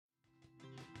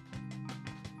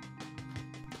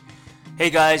Hey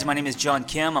guys, my name is John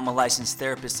Kim. I'm a licensed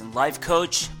therapist and life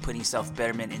coach, putting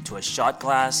self-betterment into a shot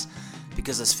glass.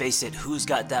 Because let's face it, who's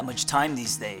got that much time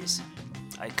these days?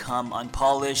 I come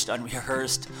unpolished,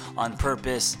 unrehearsed, on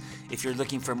purpose. If you're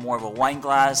looking for more of a wine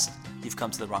glass, you've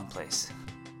come to the wrong place.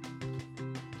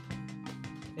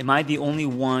 Am I the only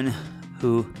one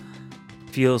who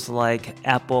feels like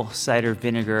apple cider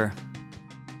vinegar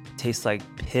tastes like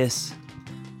piss?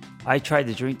 I tried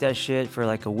to drink that shit for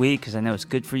like a week because I know it's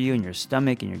good for you and your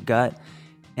stomach and your gut.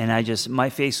 And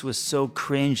my face was so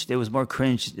cringed. It was more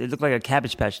cringe. It looked like a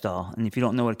Cabbage Patch doll. And if you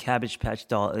don't know what a Cabbage Patch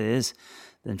doll is,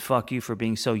 then fuck you for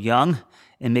being so young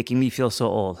and making me feel so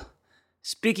old.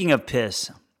 Speaking of piss,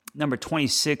 number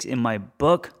 26 in my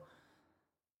book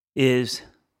is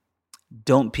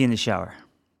don't pee in the shower.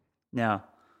 Now,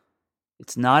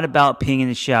 it's not about peeing in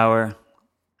the shower.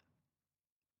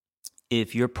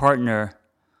 If your partner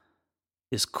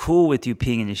is cool with you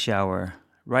peeing in the shower,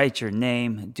 write your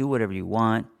name, do whatever you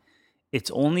want. It's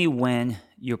only when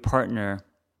your partner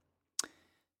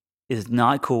is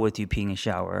not cool with you peeing in the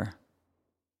shower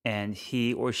and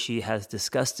he or she has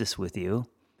discussed this with you,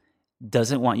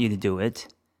 doesn't want you to do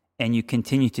it, and you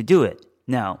continue to do it.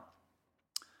 Now,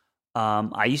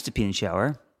 I used to pee in the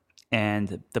shower,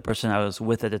 and the person I was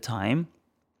with at the time,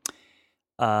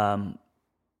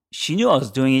 she knew I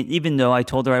was doing it even though I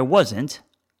told her I wasn't.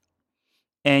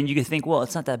 And you could think, well,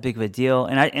 it's not that big of a deal.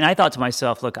 And I thought to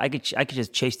myself, look, I could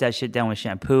just chase that shit down with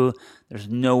shampoo. There's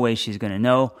no way she's going to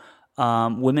know.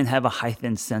 Women have a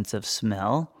heightened sense of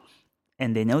smell,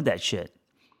 and they know that shit.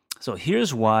 So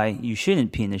here's why you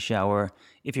shouldn't pee in the shower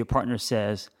if your partner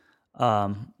says,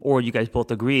 or you guys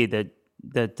both agree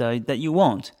that you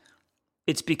won't.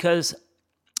 It's because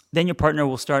then your partner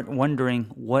will start wondering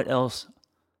what else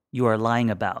you are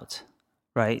lying about,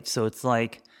 right? So it's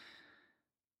like,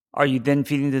 are you then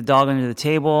feeding the dog under the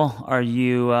table? Are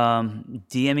you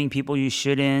DMing people you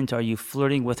shouldn't? Are you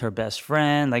flirting with her best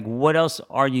friend? Like, what else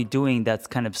are you doing that's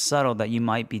kind of subtle that you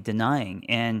might be denying?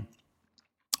 And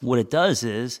what it does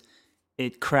is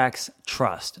it cracks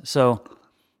trust. So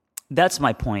that's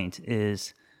my point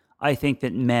is I think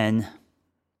that men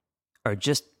are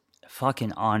just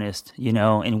fucking honest,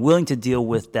 and willing to deal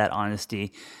with that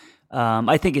honesty.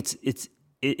 I think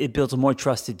it builds more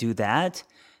trust to do that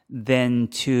than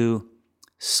to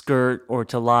skirt or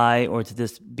to lie or to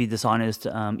just be dishonest,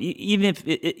 even if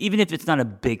it's not a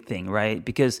big thing, right?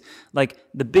 Because like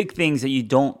the big things that you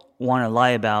don't want to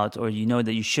lie about or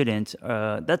that you shouldn't,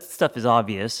 that stuff is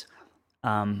obvious.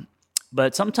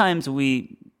 But sometimes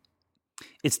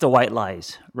it's the white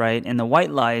lies, right? And the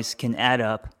white lies can add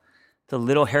up to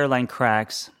little hairline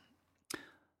cracks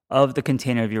of the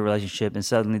container of your relationship, and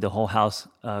suddenly the whole house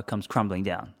comes crumbling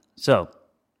down. So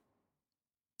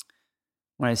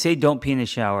when I say don't pee in the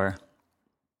shower,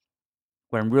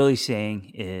 what I'm really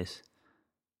saying is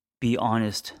be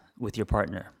honest with your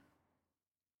partner.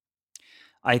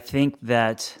 I think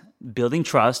that building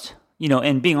trust,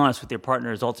 and being honest with your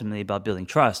partner is ultimately about building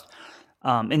trust.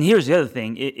 And here's the other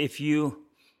thing. If you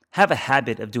have a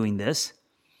habit of doing this,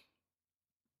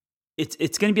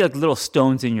 it's going to be like little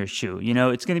stones in your shoe.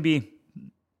 It's going to be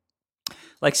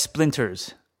like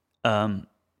splinters in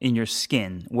your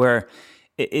skin where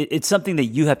it's something that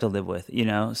you have to live with,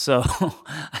 So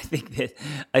I think that,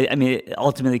 it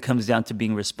ultimately comes down to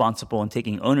being responsible and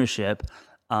taking ownership.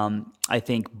 I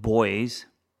think boys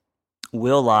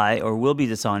will lie or will be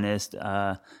dishonest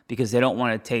because they don't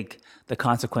want to take the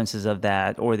consequences of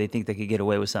that, or they think they could get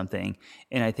away with something.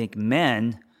 And I think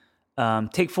men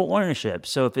take full ownership.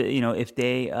 So if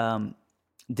they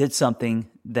did something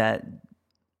that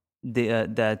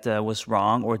was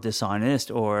wrong or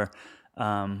dishonest or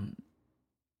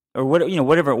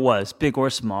whatever it was, big or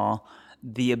small,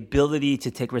 the ability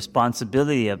to take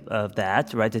responsibility of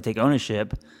that, right, to take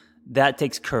ownership, that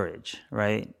takes courage,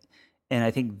 right? And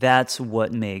I think that's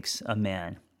what makes a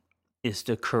man is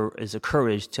the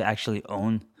courage to actually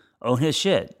own his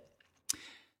shit.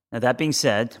 Now that being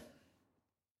said,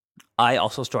 I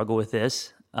also struggle with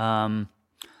this. I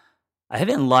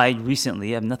haven't lied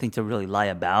recently. I have nothing to really lie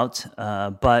about.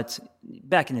 But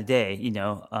back in the day,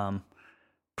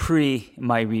 pre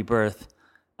my rebirth,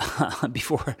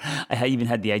 before I even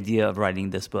had the idea of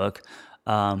writing this book,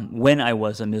 when I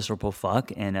was a miserable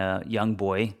fuck and a young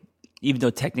boy, even though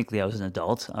technically I was an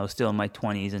adult, I was still in my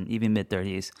 20s and even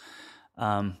mid-30s,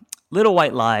 little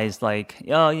white lies like,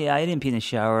 oh yeah, I didn't pee in the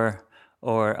shower,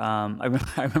 or I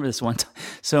remember this one time.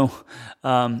 So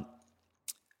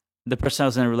the person I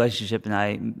was in a relationship and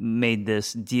I made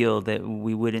this deal that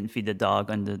we wouldn't feed the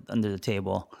dog under the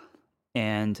table,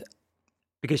 and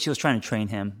because she was trying to train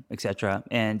him, etc.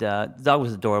 And the dog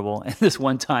was adorable. And this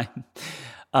one time,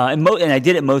 And I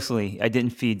did it mostly. I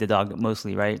didn't feed the dog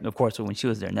mostly, right? Of course, when she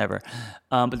was there, never.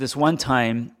 But this one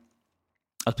time,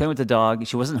 I was playing with the dog.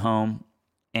 She wasn't home,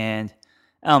 and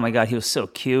oh my God, he was so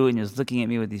cute, and he was looking at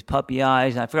me with these puppy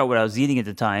eyes. And I forgot what I was eating at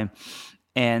the time,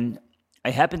 and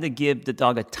I happened to give the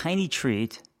dog a tiny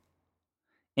treat,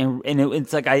 and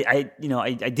it's like I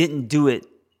didn't do it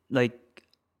like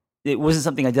it wasn't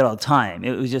something I did all the time.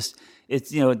 It was just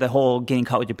the whole getting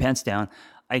caught with your pants down.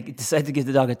 I decided to give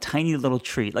the dog a tiny little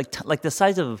treat, like the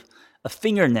size of a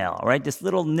fingernail, right? This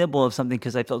little nibble of something,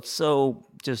 because I felt so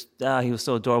he was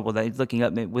so adorable that he's looking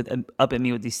up at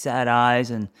me with these sad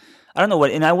eyes, and I don't know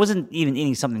what. And I wasn't even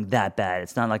eating something that bad.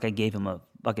 It's not like I gave him a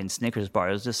fucking Snickers bar.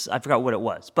 It was just I forgot what it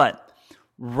was. But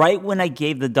right when I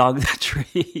gave the dog the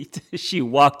treat, she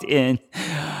walked in,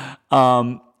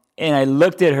 and I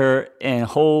looked at her, and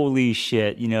holy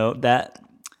shit, that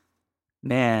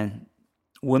man.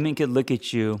 Women could look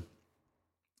at you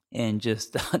and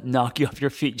just knock you off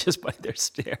your feet just by their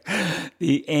stare.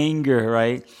 The anger,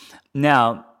 right?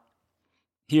 Now,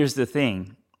 here's the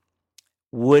thing.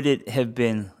 Would it have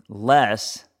been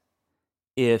less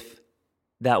if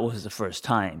that was the first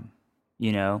time?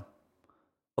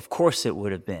 Of course it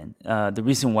would have been. The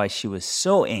reason why she was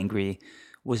so angry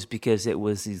was because it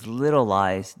was these little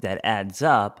lies that adds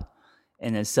up,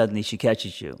 and then suddenly she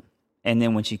catches you. And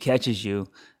then when she catches you,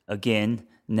 again,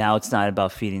 now it's not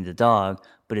about feeding the dog,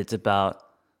 but it's about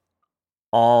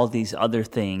all these other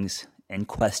things and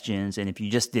questions. And if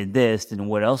you just did this, then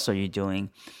what else are you doing?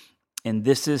 And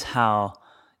this is how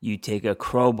you take a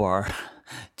crowbar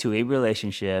to a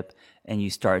relationship and you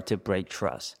start to break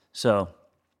trust. So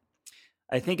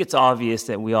I think it's obvious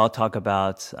that we all talk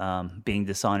about being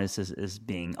dishonest as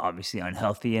being obviously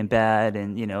unhealthy and bad.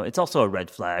 And, it's also a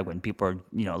red flag when people are,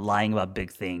 lying about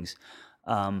big things.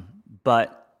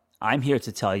 But I'm here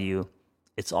to tell you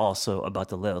it's also about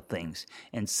the little things.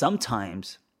 And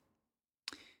sometimes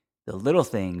the little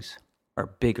things are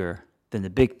bigger than the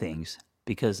big things,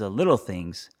 because the little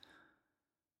things,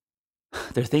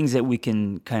 they're things that we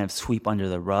can kind of sweep under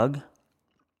the rug,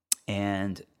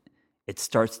 and it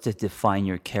starts to define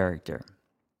your character.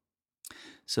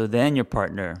 So then your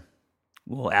partner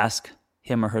will ask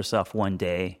him or herself one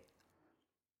day,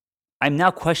 I'm now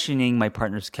questioning my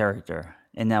partner's character.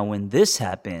 And now when this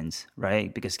happens,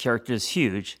 right, because character is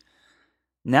huge,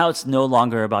 now it's no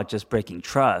longer about just breaking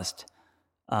trust.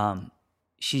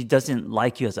 She doesn't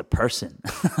like you as a person.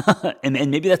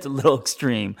 and maybe that's a little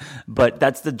extreme, but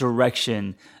that's the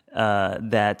direction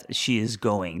that she is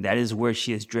going. That is where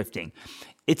she is drifting.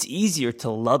 It's easier to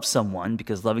love someone,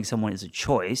 because loving someone is a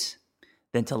choice,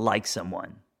 than to like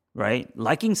someone. Right?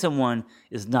 Liking someone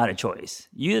is not a choice.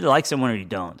 You either like someone or you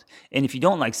don't. And if you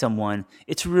don't like someone,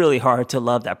 it's really hard to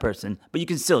love that person, but you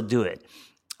can still do it.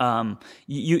 But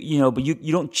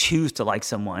you don't choose to like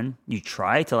someone. You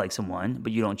try to like someone,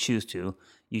 but you don't choose to.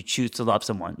 You choose to love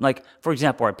someone. Like, for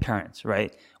example, our parents,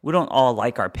 right? We don't all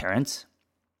like our parents,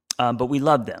 but we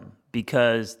love them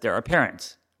because they're our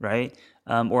parents, right?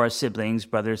 Or our siblings,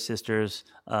 brothers, sisters,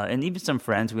 and even some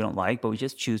friends we don't like, but we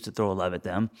just choose to throw love at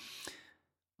them.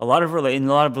 In a lot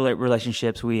of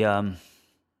relationships, we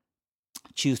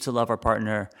choose to love our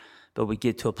partner, but we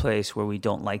get to a place where we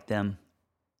don't like them.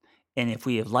 And if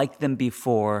we have liked them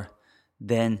before,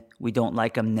 then we don't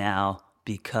like them now,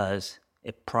 because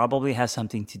it probably has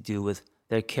something to do with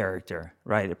their character,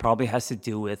 right? It probably has to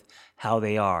do with how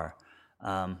they are.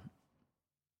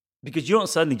 Because you don't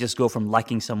suddenly just go from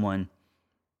liking someone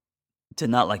to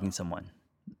not liking someone,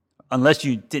 unless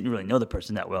you didn't really know the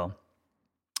person that well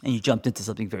and you jumped into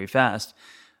something very fast.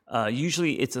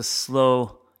 Usually it's a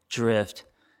slow drift.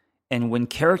 And when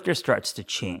character starts to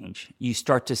change, you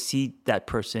start to see that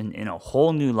person in a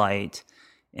whole new light.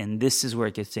 And this is where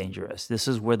it gets dangerous. This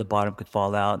is where the bottom could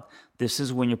fall out. This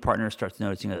is when your partner starts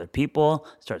noticing other people,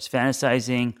 starts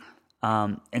fantasizing.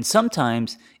 And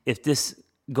sometimes if this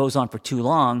goes on for too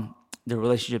long, the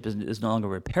relationship is no longer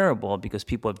repairable because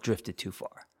people have drifted too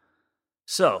far.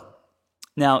 So,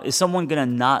 now, is someone going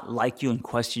to not like you and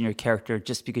question your character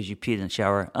just because you peed in the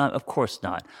shower? Of course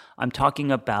not. I'm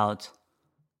talking about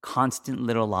constant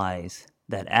little lies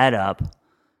that add up,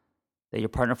 that your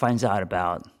partner finds out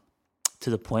about, to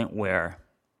the point where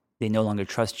they no longer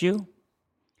trust you.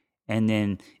 And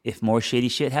then if more shady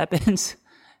shit happens,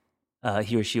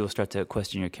 he or she will start to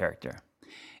question your character.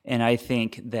 And I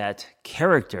think that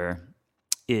character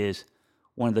is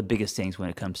one of the biggest things when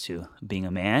it comes to being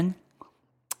a man.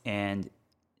 And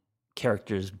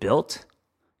character is built,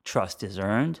 trust is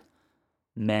earned.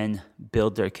 Men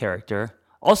build their character.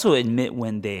 Also admit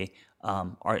when they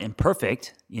are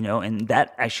imperfect, and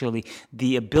that actually,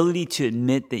 the ability to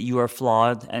admit that you are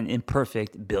flawed and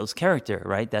imperfect builds character,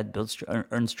 right? That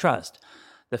earns trust.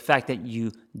 The fact that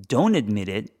you don't admit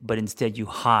it, but instead you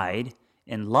hide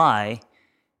and lie,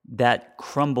 that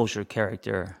crumbles your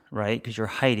character, right? Because you're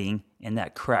hiding, and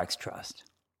that cracks trust.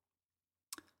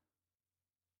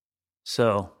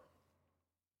 So,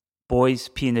 boys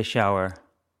pee in the shower,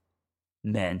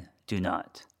 men do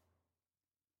not.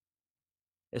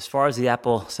 As far as the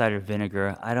apple cider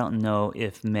vinegar, I don't know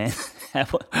if men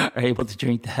are able to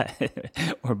drink that,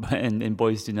 and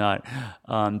boys do not.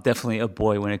 Definitely a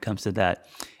boy when it comes to that.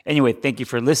 Anyway, thank you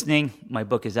for listening. My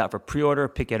book is out for pre-order.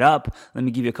 Pick it up. Let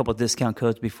me give you a couple of discount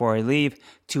codes before I leave.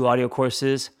 2 audio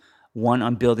courses. 1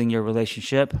 on building your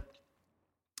relationship.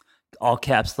 All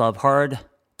caps love hard,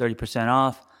 30%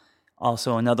 off.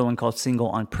 Also another one called Single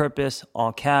on Purpose,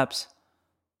 all caps,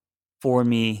 for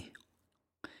me.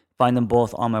 Find them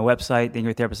both on my website,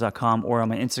 theangrytherapist.com, or on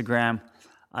my Instagram.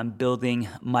 I'm building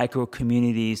micro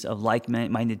communities of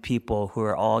like-minded people who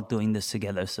are all doing this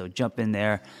together. So jump in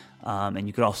there. And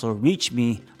you could also reach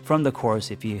me from the course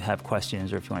if you have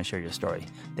questions or if you want to share your story.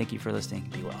 Thank you for listening.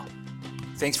 Be well.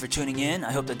 Thanks for tuning in.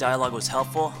 I hope the dialogue was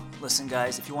helpful. Listen,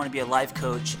 guys, if you want to be a life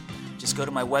coach, just go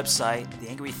to my website,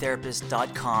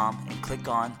 theangrytherapist.com, and click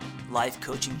on Life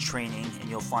Coaching Training, and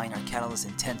you'll find our Catalyst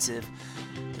Intensive.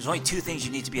 There's only 2 things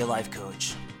you need to be a life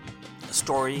coach: a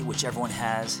story, which everyone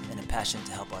has, and a passion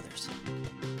to help others.